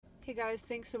Hey guys,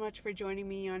 thanks so much for joining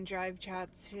me on Drive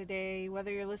Chats today. Whether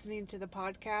you're listening to the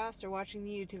podcast or watching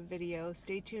the YouTube video,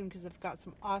 stay tuned because I've got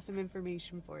some awesome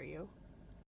information for you.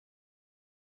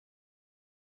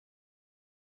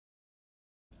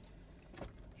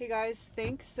 Hey guys,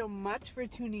 thanks so much for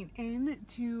tuning in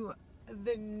to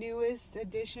the newest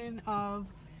edition of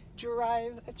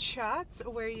Drive Chats,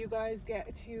 where you guys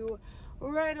get to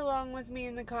ride along with me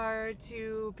in the car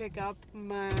to pick up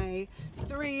my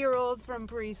 3-year-old from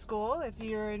preschool. If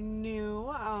you're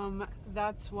new,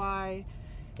 that's why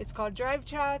it's called Drive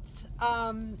Chats.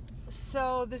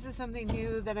 So this is something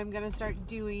new that I'm going to start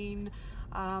doing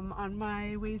on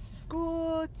my ways to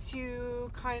school to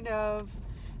kind of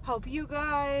help you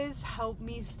guys, help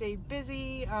me stay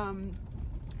busy,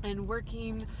 and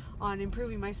working on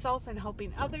improving myself and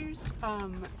helping others.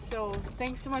 So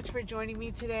thanks so much for joining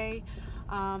me today.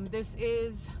 This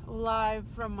is live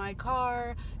from my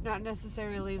car, not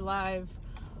necessarily live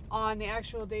on the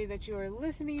actual day that you are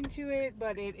listening to it,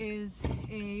 but it is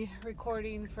a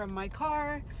recording from my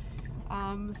car.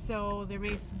 So there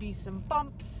may be some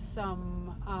bumps,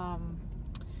 some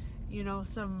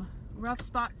rough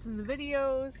spots in the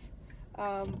videos,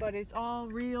 but it's all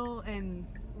real and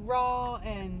raw,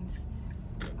 and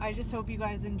I just hope you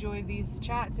guys enjoy these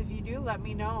chats. If you do, let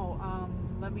me know.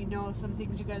 Let me know some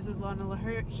things you guys would want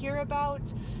to hear about,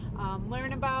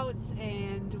 learn about,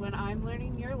 and when I'm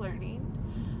learning, you're learning.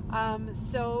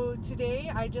 So today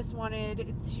I just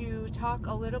wanted to talk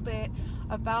a little bit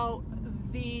about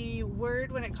the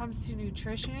word when it comes to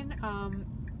nutrition.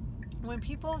 When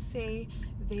people say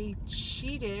they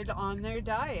cheated on their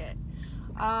diet.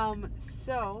 I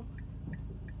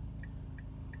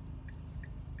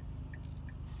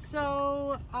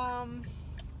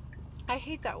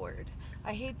hate that word.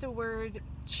 I hate the word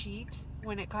cheat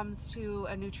when it comes to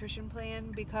a nutrition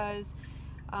plan because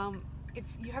if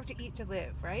you have to eat to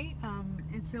live, right?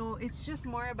 And so it's just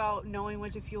more about knowing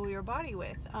what to fuel your body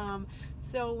with.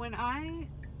 So when I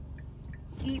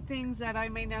eat things that I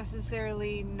may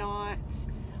necessarily not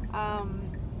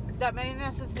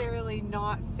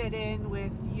fit in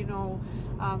with,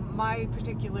 my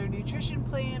particular nutrition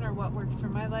plan or what works for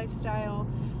my lifestyle,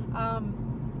 I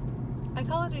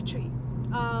call it a treat.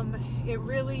 It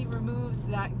really removes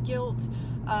that guilt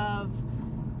of,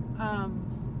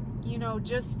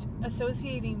 just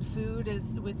associating food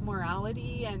with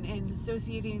morality and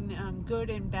associating good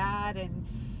and bad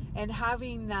and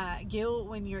having that guilt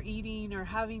when you're eating or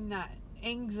having that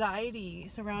anxiety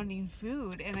surrounding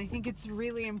food. And I think it's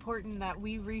really important that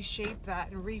we reshape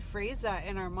that and rephrase that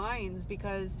in our minds,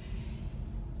 because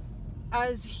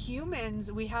as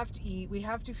humans, we have to eat, we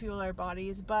have to fuel our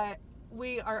bodies, but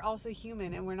we are also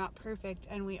human and we're not perfect,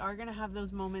 and we are going to have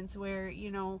those moments where,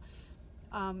 you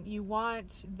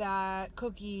want that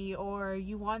cookie, or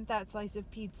you want that slice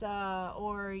of pizza,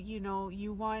 or,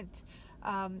 you want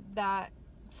that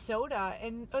soda,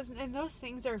 and those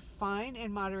things are fine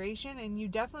in moderation, and you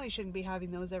definitely shouldn't be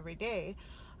having those every day.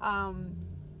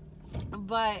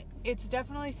 But it's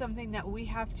definitely something that we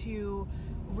have to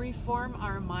reform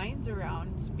our minds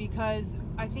around, because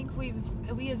I think we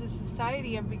as a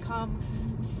society have become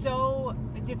so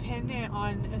dependent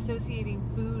on associating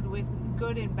food with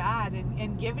good and bad,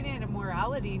 and giving it a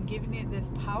morality and giving it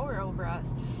this power over us.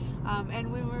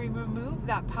 And when we remove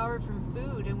that power from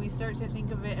food and we start to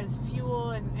think of it as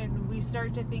fuel, and we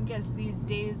start to think as these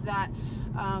days that,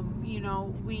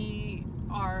 we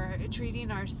are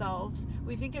treating ourselves,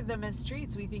 we think of them as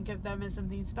treats, we think of them as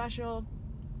something special.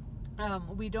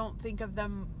 We don't think of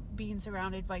them being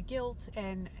surrounded by guilt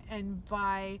and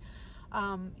by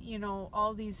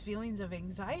all these feelings of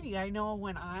anxiety. I know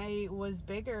when I was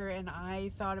bigger and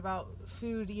I thought about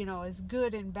food, as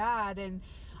good and bad, and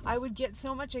I would get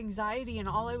so much anxiety, and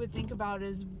all I would think about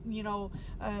is,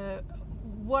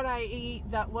 what I ate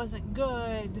that wasn't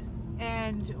good,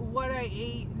 and what I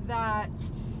ate that,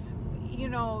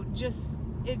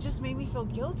 it just made me feel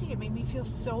guilty. It made me feel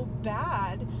so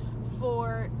bad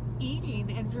for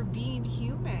eating and for being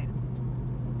human.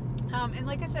 And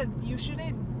like I said, you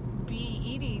shouldn't be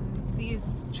eating these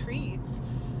treats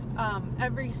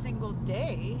every single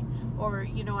day, or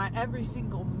at every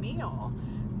single meal,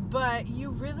 but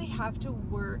you really have to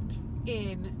work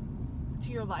in to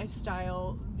your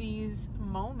lifestyle these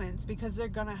moments, because they're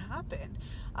gonna happen,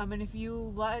 and if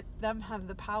you let them have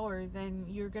the power, then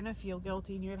you're gonna feel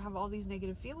guilty and you're gonna have all these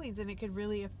negative feelings, and it could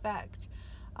really affect,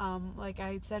 like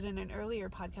I had said in an earlier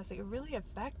podcast, it could really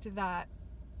affect that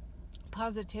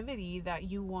positivity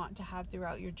that you want to have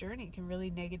throughout your journey can really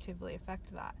negatively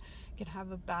affect that, can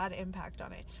have a bad impact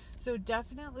on it. So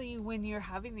definitely when you're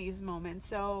having these moments,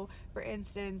 so for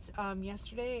instance,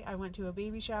 yesterday I went to a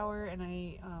baby shower, and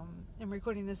I am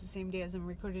recording this the same day as I'm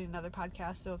recording another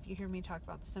podcast, so if you hear me talk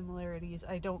about the similarities,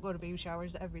 I don't go to baby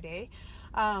showers every day,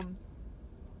 and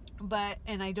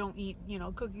I don't eat,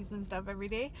 cookies and stuff every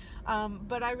day,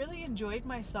 but I really enjoyed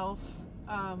myself,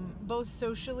 both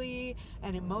socially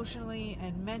and emotionally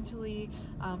and mentally,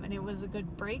 and it was a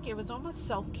good break. It was almost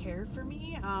self-care for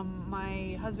me.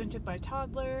 My husband took my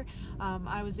toddler.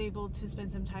 I was able to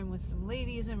spend some time with some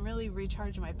ladies and really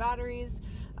recharge my batteries.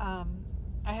 I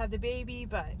had the baby,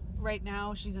 but right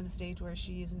now she's in a stage where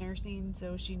she's nursing,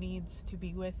 so she needs to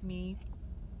be with me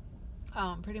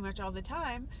pretty much all the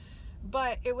time.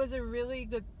 But it was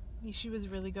she was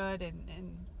really good,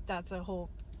 and that's a whole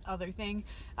other thing.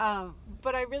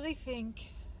 But I really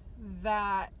think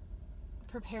that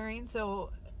preparing,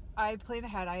 so I planned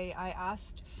ahead. I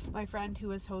asked my friend who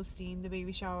was hosting the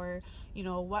baby shower,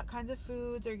 what kinds of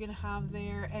foods are you gonna have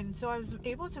there, and so I was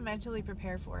able to mentally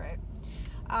prepare for it.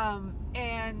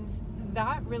 And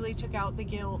that really took out the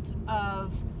guilt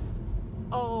of,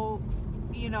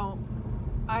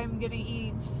 I'm gonna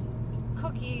eat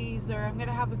cookies, or I'm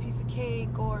gonna have a piece of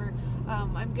cake, or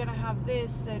I'm gonna have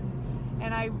this,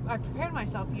 and I prepared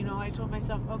myself. I told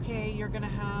myself, okay, you're gonna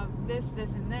have this,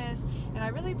 and this, and I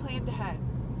really planned ahead.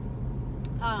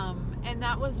 And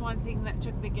that was one thing that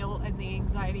took the guilt and the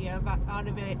anxiety out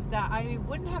of it, that I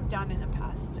wouldn't have done in the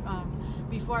past,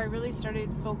 before I really started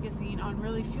focusing on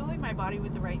really fueling my body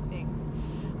with the right things.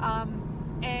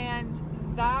 And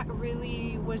that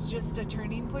really was just a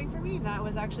turning point for me. That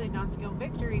was actually a non-scale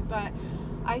victory, but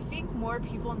I think more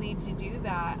people need to do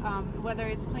that, whether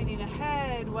it's planning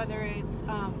ahead, whether it's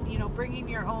bringing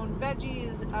your own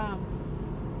veggies,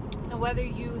 whether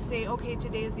you say, okay,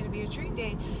 today is going to be a treat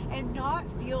day, and not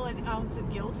feel an ounce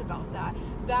of guilt about that.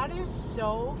 That is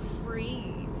so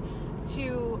freeing,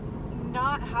 to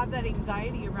not have that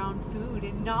anxiety around food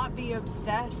and not be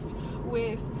obsessed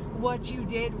with what you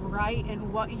did right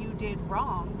and what you did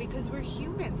wrong, because we're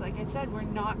humans. Like I said, we're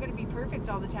not going to be perfect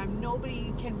all the time.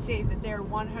 Nobody can say that they're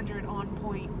 100 on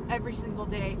point every single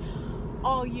day,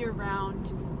 all year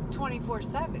round,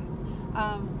 24/7.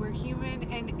 We're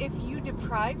human, and if you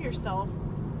deprive yourself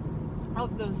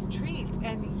of those treats,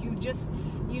 and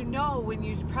when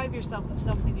you deprive yourself of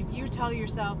something, if you tell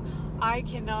yourself, I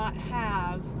cannot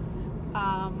have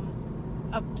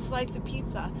a slice of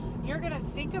pizza, you're going to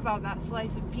think about that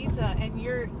slice of pizza, and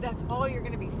that's all you're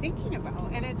going to be thinking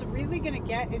about, and it's really going to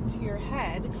get into your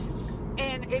head,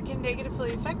 and it can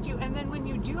negatively affect you. And then when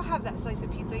you do have that slice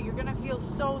of pizza, you're going to feel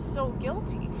so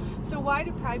guilty. So why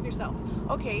deprive yourself?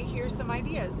 Okay, here's some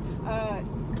ideas.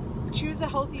 Choose a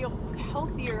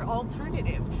healthier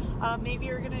alternative. Maybe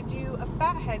you're going to do a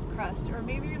fathead crust, or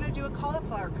maybe you're going to do a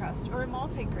cauliflower crust, or a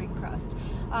multi-grain crust.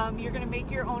 You're going to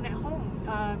make your own at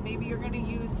home. Maybe you're going to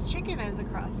use chicken as a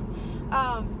crust.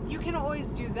 You can always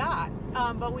do that.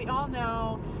 But we all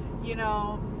know,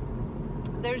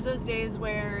 there's those days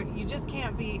where you just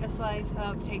can't beat a slice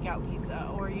of takeout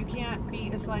pizza, or you can't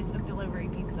beat a slice of delivery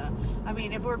pizza. I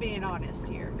mean, if we're being honest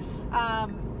here.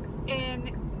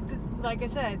 Like I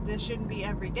said, this shouldn't be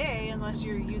every day unless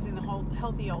you're using the whole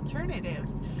healthy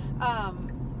alternatives.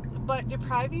 But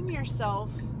depriving yourself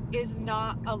is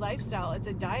not a lifestyle, it's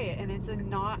a diet, and it's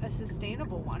not a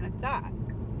sustainable one at that.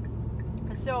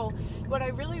 So what I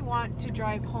really want to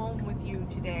drive home with you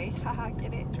today,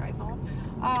 get it, drive home,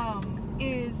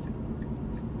 is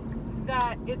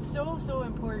that it's so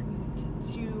important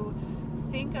to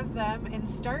think of them and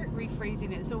start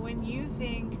rephrasing it. So when you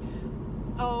think,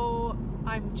 oh,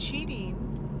 I'm cheating,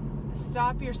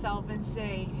 stop yourself and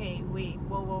say, hey, wait,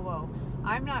 whoa,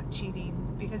 I'm not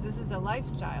cheating, because this is a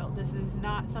lifestyle. This is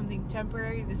not something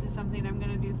temporary. This is something I'm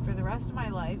going to do for the rest of my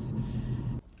life.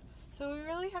 So we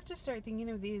really have to start thinking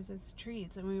of these as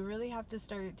treats, and we really have to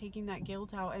start taking that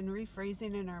guilt out and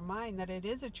rephrasing in our mind that it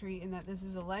is a treat, and that this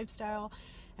is a lifestyle,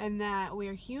 and that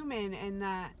we're human, and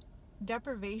that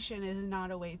deprivation is not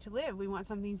a way to live. We want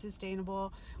something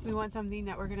sustainable. We want something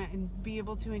that we're going to be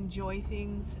able to enjoy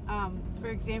things. For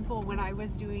example, when I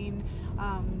was doing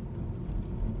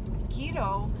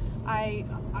keto, I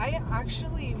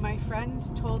actually, my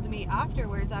friend told me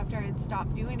afterwards, after I had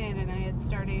stopped doing it and I had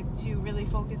started to really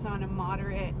focus on a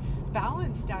moderate,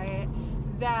 balanced diet,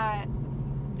 that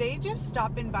they just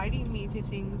stopped inviting me to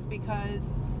things because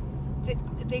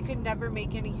they could never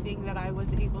make anything that I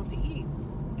was able to eat.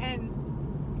 And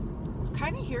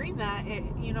kind of hearing that, it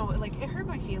hurt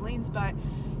my feelings, but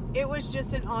it was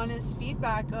just an honest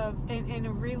feedback of, and a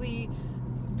really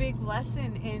big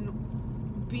lesson in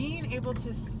being able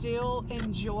to still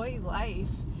enjoy life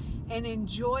and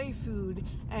enjoy food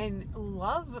and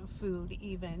love food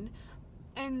even,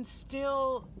 and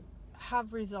still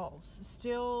have results,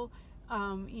 still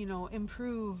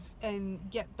improve and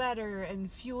get better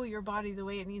and fuel your body the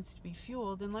way it needs to be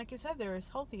fueled. And like I said, there is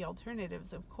healthy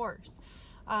alternatives, of course.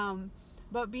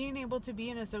 But being able to be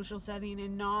in a social setting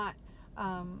and not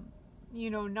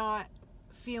not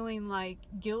feeling like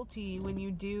guilty when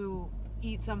you do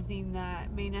eat something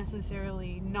that may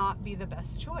necessarily not be the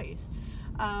best choice.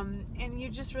 And you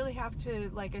just really have to,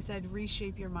 like I said,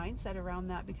 reshape your mindset around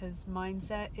that, because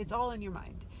mindset, it's all in your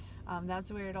mind.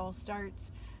 That's where it all starts.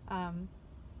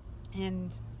 And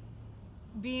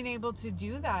being able to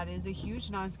do that is a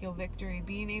huge non-skill victory.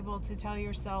 Being able to tell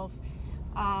yourself,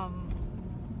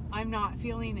 I'm not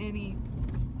feeling any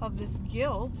of this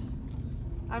guilt.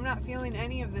 I'm not feeling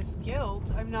any of this guilt.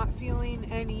 I'm not feeling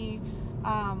any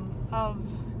of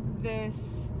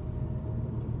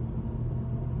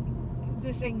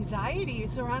this anxiety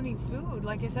surrounding food.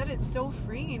 Like I said, it's so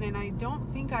freeing, and I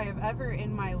don't think I have ever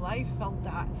in my life felt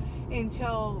that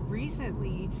until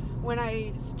recently, when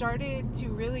I started to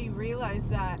really realize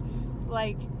that,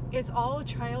 like, it's all a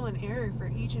trial and error for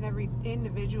each and every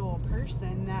individual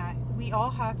person, that we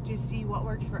all have to see what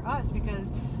works for us, because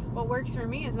what works for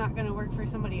me is not going to work for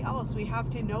somebody else. We have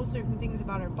to know certain things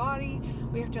about our body.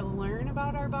 We have to learn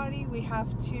about our body. We have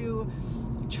to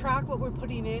track what we're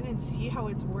putting in and see how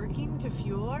it's working to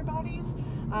fuel our bodies.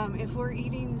 If we're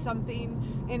eating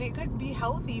something and it could be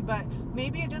healthy, but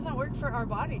maybe it doesn't work for our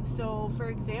body. So for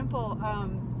example,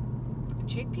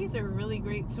 chickpeas are a really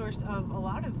great source of a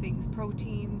lot of things: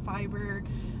 protein, fiber,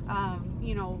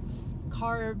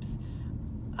 carbs.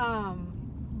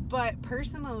 But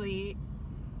personally,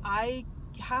 I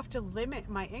have to limit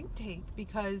my intake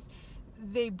because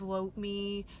they bloat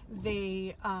me.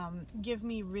 They give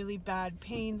me really bad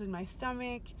pains in my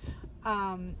stomach,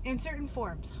 in certain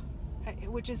forms,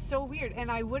 which is so weird.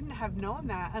 And I wouldn't have known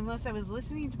that unless I was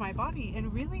listening to my body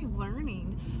and really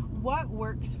learning what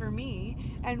works for me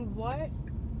and what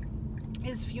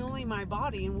is fueling my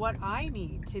body and what I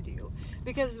need to do.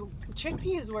 Because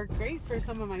chickpeas work great for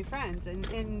some of my friends,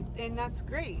 and that's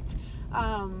great.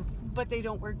 But they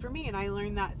don't work for me, and I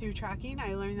learned that through tracking.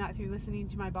 I learned that through listening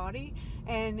to my body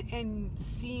and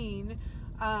seeing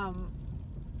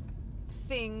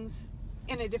things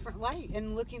in a different light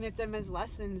and looking at them as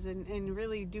lessons, and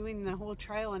really doing the whole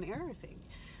trial and error thing.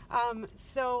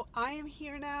 So I am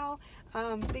here now.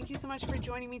 Thank you so much for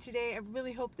joining me today. I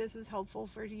really hope this was helpful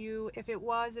for you. If it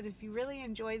was, and if you really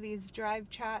enjoy these drive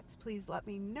chats, please let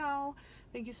me know.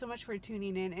 Thank you so much for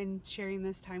tuning in and sharing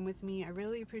this time with me. I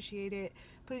really appreciate it.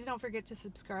 Please don't forget to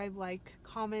subscribe, like,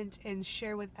 comment, and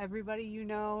share with everybody you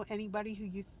know, anybody who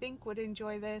you think would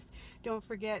enjoy this. Don't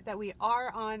forget that we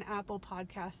are on Apple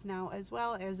Podcasts now, as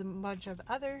well as a bunch of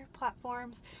other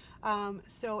platforms.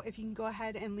 So if you can go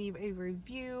ahead and leave a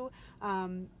review,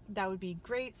 that would be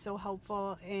great, so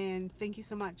helpful, and thank you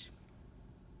so much.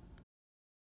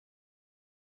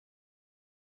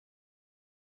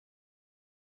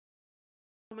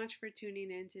 So much for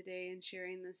tuning in today and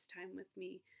sharing this time with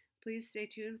me. Please stay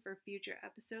tuned for future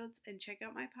episodes and check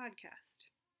out my podcast.